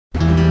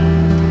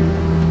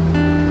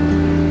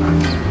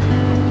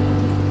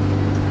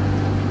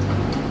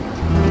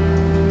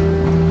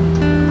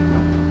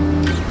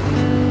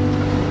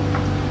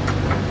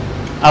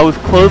I was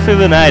closer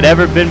than I'd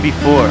ever been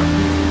before.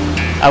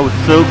 I was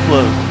so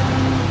close.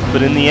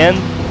 But in the end,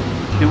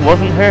 it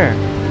wasn't her.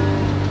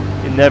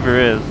 It never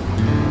is.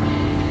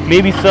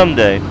 Maybe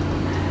someday.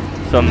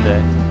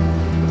 Someday.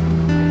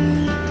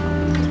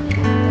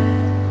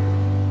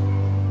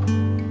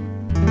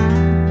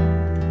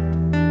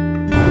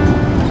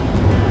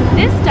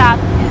 This stop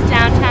is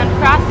Downtown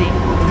Crossing.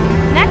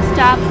 Next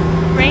stop,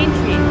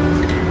 Braintree.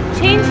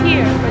 Change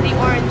here for the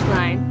Orange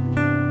Line.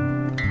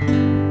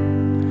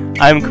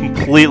 I'm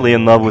completely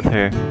in love with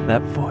her.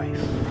 That voice.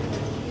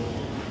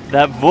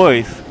 That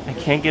voice, I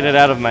can't get it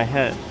out of my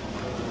head.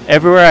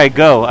 Everywhere I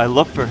go, I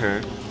look for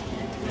her.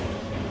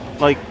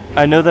 Like,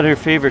 I know that her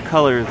favorite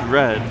color is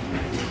red,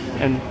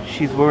 and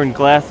she's worn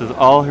glasses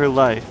all her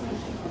life.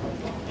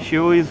 She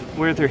always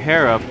wears her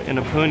hair up in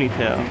a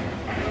ponytail.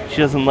 She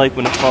doesn't like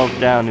when it falls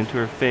down into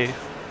her face.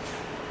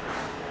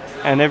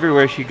 And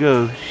everywhere she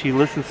goes, she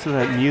listens to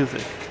that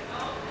music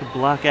to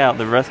block out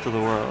the rest of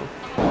the world.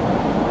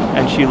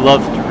 And she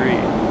loves to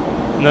read.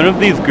 None of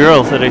these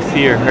girls that I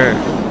see are her.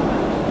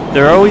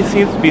 There always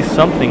seems to be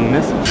something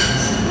missing.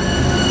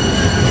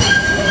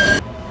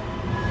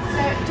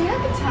 So, do you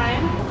have the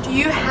time? Do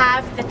you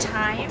have the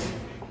time?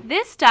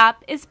 This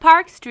stop is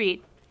Park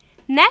Street.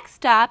 Next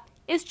stop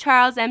is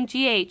Charles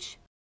MGH.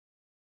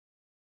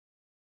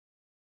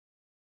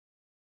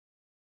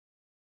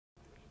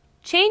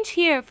 Change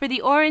here for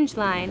the Orange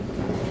Line.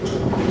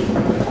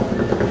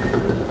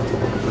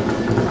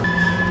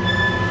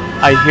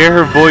 I hear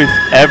her voice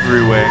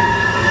everywhere.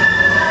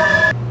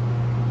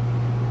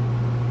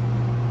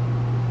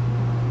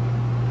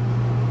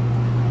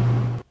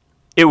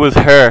 It was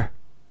her.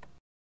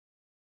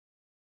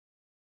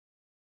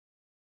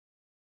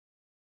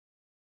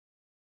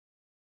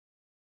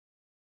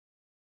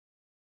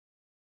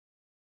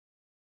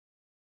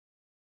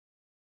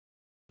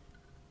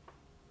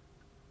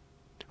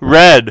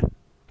 Red,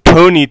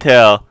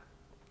 ponytail,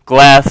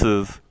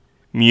 glasses,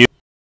 music.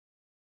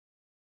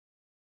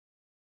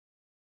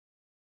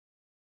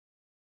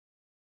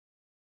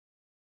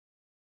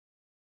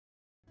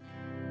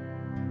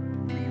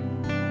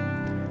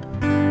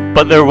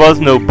 But there was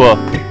no book.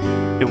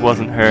 It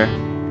wasn't her.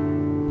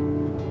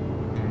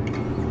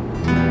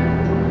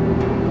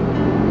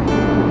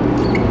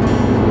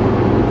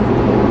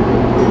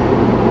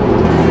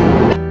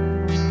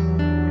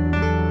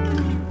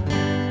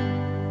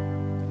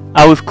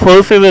 I was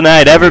closer than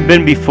I'd ever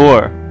been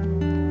before.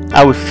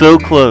 I was so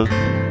close.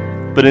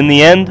 But in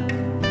the end,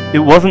 it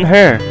wasn't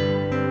her.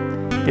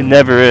 It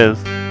never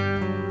is.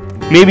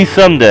 Maybe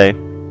someday.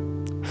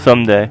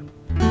 Someday.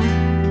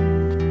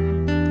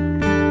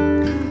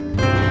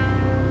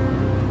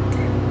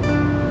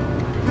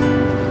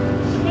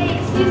 Hey,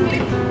 excuse me.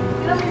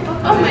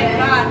 Oh my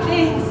god,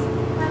 thanks.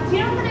 Do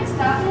you know what the next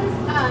stop is?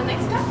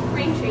 Next stop,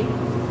 Braintree.